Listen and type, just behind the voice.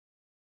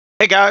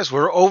Hey guys,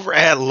 we're over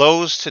at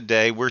Lowe's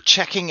today. We're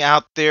checking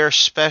out their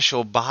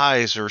special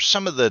buys or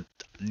some of the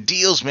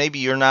deals maybe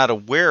you're not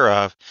aware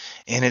of,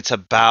 and it's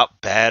about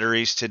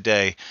batteries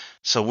today.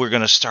 So we're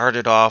going to start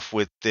it off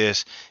with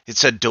this.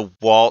 It's a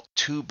DeWalt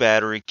 2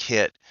 battery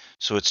kit.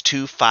 So it's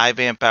two 5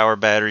 amp hour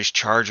batteries,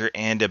 charger,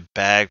 and a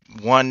bag.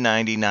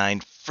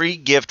 $199, free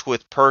gift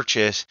with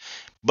purchase.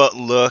 But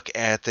look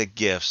at the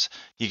gifts.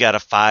 You got a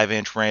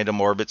 5-inch random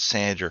orbit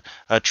sander,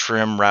 a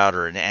trim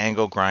router, an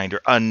angle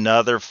grinder,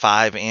 another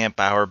 5 amp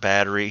hour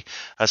battery,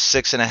 a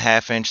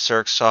 6.5-inch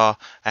circ saw,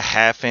 a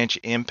half-inch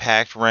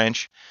impact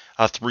wrench,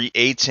 a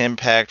 3/8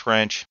 impact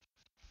wrench,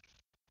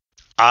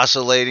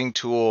 oscillating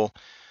tool,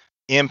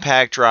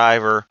 impact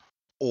driver,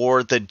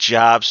 or the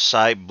job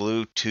site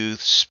Bluetooth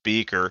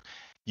speaker.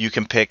 You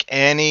can pick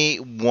any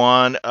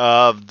one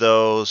of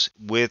those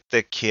with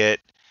the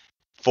kit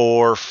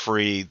for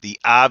free. The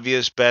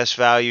obvious best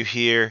value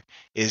here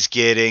is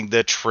getting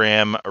the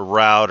trim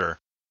router.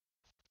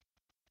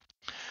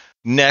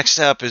 Next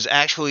up is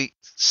actually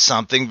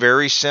something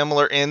very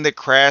similar in the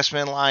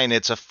Craftsman line.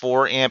 It's a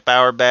 4 amp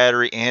hour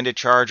battery and a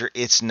charger.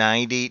 It's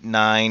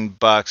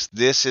 $99.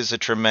 This is a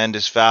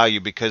tremendous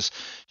value because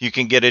you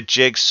can get a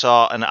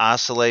jigsaw, an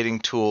oscillating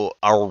tool,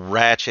 a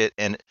ratchet,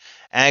 an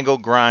angle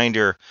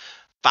grinder,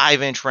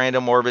 5-inch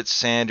random orbit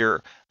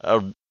sander,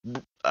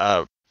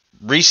 a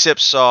recip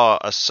saw,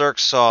 a circ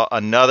saw,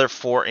 another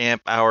 4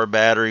 amp hour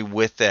battery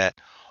with that.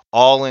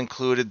 All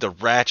included. The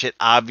ratchet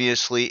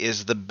obviously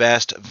is the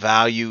best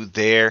value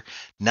there.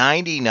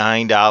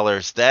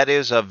 $99. That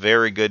is a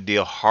very good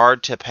deal.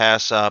 Hard to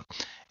pass up.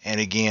 And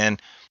again,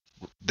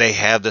 they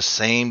have the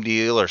same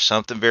deal or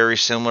something very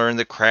similar in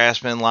the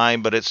Craftsman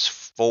line, but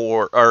it's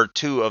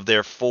two of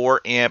their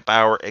 4 amp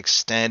hour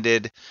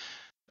extended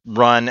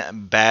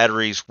run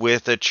batteries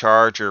with a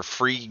charger,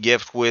 free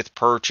gift with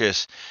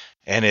purchase,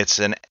 and it's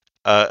an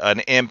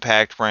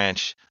impact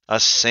wrench, a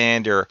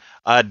sander,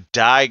 a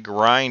die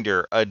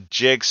grinder, a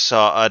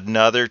jigsaw,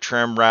 another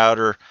trim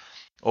router,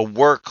 a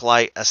work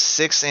light, a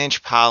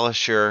 6-inch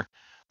polisher,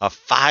 a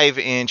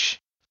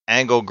 5-inch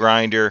angle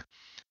grinder,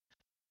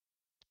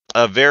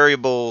 a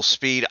variable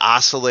speed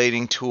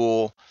oscillating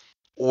tool,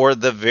 or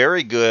the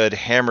very good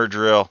hammer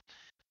drill.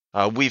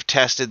 We've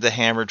tested the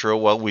hammer drill.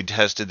 Well, we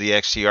tested the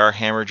XTR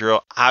hammer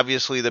drill.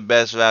 Obviously, the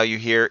best value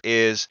here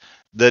is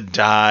the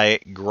die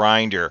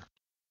grinder.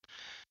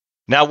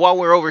 Now, while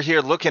we're over here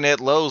looking at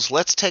Lowe's,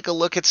 let's take a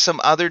look at some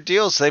other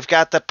deals. They've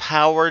got the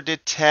Power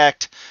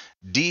Detect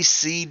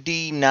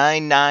DCD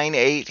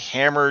 998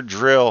 hammer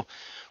drill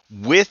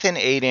with an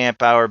 8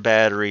 amp hour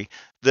battery,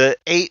 the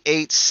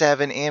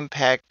 887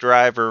 impact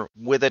driver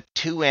with a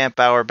 2 amp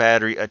hour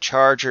battery, a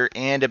charger,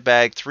 and a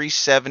bag.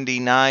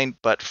 $379,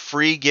 but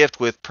free gift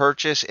with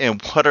purchase. And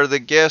what are the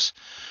gifts?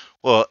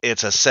 Well,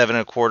 it's a 7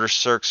 1/4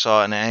 circ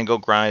saw, an angle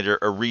grinder,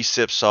 a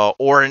recip saw,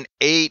 or an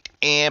 8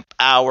 amp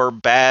hour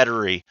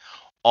battery,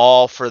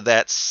 all for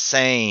that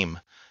same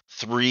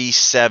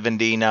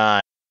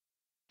 $379.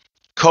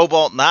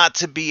 Cobalt, not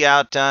to be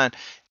outdone.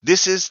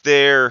 This is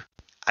their,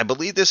 I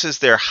believe this is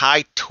their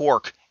high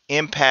torque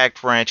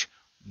impact wrench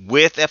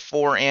with a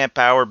 4 amp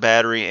hour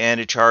battery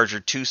and a charger.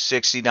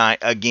 $269.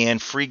 Again,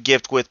 free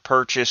gift with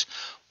purchase.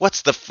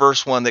 What's the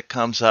first one that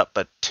comes up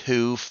but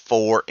two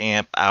 4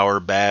 amp hour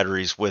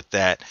batteries with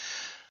that?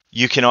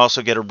 You can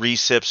also get a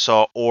recip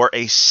saw or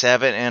a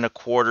 7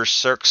 1/4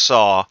 circ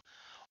saw,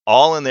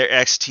 all in their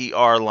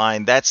XTR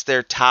line. That's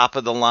their top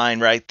of the line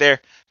right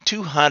there.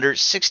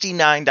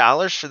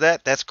 $269 for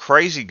that. That's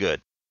crazy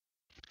good.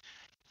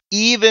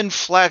 Even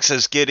Flex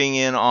is getting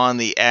in on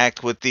the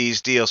act with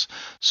these deals.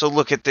 So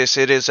look at this.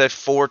 It is a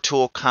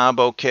 4-tool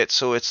combo kit.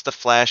 So it's the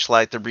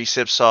flashlight, the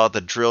recip saw,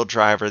 the drill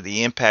driver,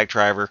 the impact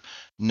driver.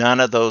 None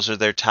of those are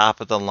their top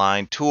of the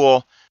line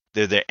tool.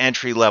 They're their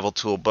entry level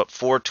tool. But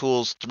 4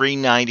 tools,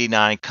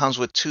 $399. Comes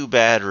with 2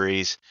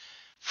 batteries.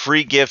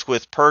 Free gift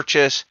with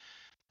purchase.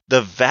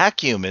 The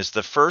vacuum is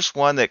the first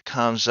one that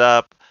comes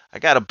up. I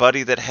got a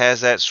buddy that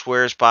has that,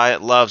 swears by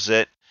it, loves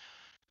it.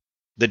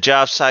 The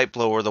job site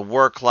blower, the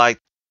work light,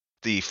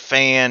 the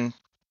fan,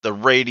 the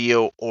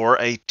radio, or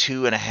a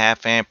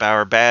 2.5 amp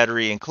hour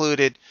battery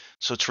included.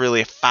 So it's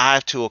really a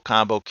 5-tool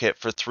combo kit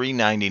for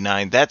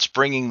 $399. That's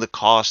bringing the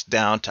cost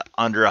down to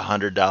under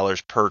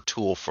 $100 per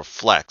tool for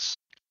Flex.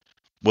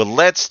 Well,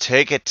 let's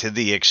take it to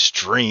the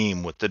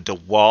extreme with the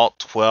DeWalt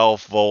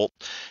 12-volt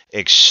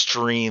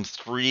Extreme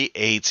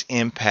 3/8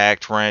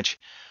 impact wrench.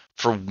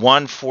 For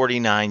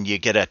 $149, you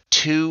get a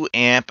 2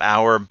 amp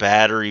hour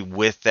battery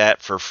with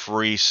that for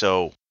free,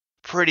 so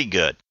pretty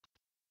good.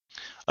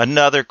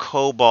 Another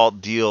Cobalt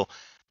deal.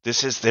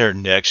 This is their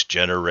next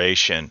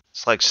generation.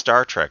 It's like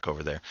Star Trek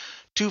over there.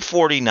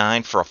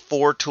 $249 for a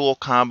 4-tool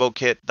combo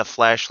kit, the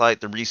flashlight,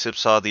 the recip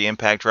saw, the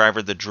impact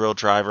driver, the drill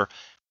driver.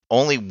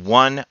 Only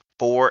one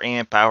 4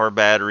 amp hour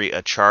battery,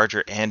 a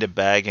charger, and a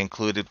bag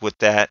included with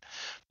that.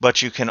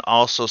 But you can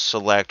also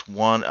select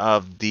one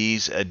of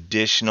these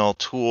additional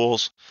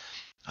tools.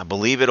 I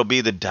believe it'll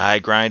be the die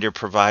grinder,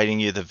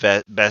 providing you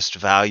the best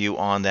value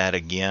on that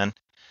again.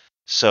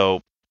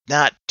 So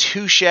not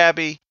too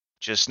shabby,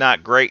 just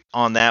not great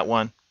on that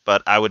one,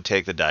 but I would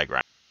take the die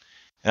grinder.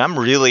 And I'm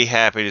really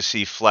happy to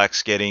see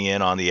Flex getting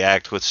in on the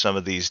act with some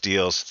of these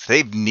deals.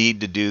 They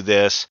need to do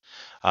this.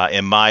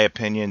 In my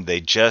opinion,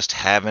 they just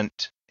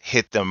haven't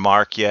hit the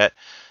mark yet.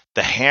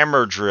 The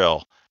hammer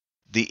drill,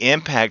 the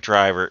impact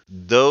driver,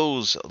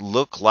 those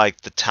look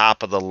like the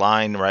top of the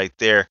line right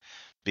there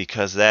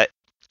because that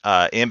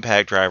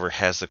impact driver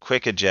has the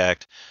quick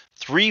eject.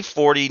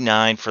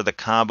 $349 for the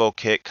combo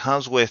kit,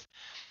 comes with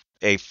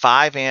a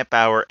 5 amp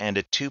hour and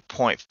a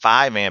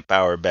 2.5 amp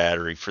hour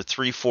battery for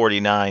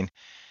 $349,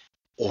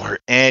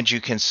 and you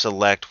can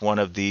select one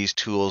of these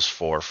tools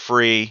for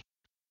free.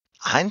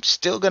 I'm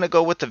still going to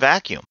go with the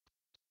vacuum.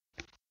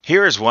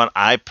 Here is one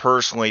I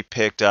personally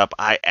picked up.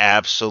 I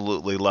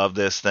absolutely love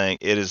this thing.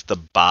 It is the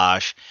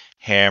Bosch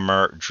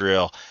hammer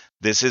drill.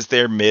 This is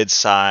their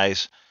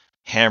mid-size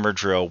hammer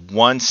drill.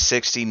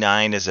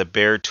 $169 is a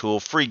bare tool,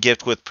 free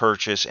gift with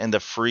purchase, and the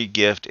free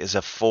gift is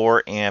a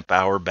 4 amp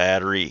hour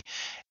battery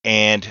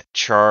and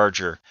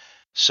charger.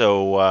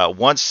 So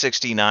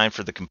 $169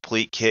 for the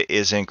complete kit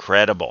is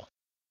incredible.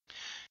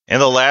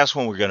 And the last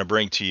one we're going to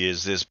bring to you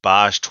is this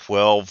Bosch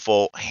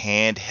 12-volt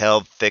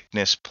handheld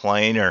thickness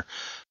planer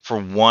for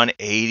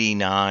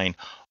 $189.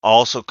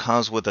 Also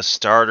comes with a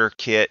starter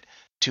kit,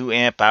 2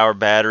 amp hour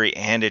battery,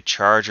 and a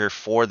charger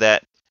for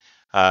that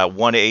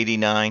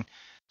 $189.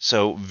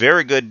 So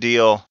very good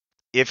deal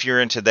if you're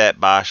into that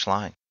Bosch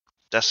line.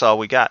 That's all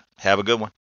we got. Have a good one.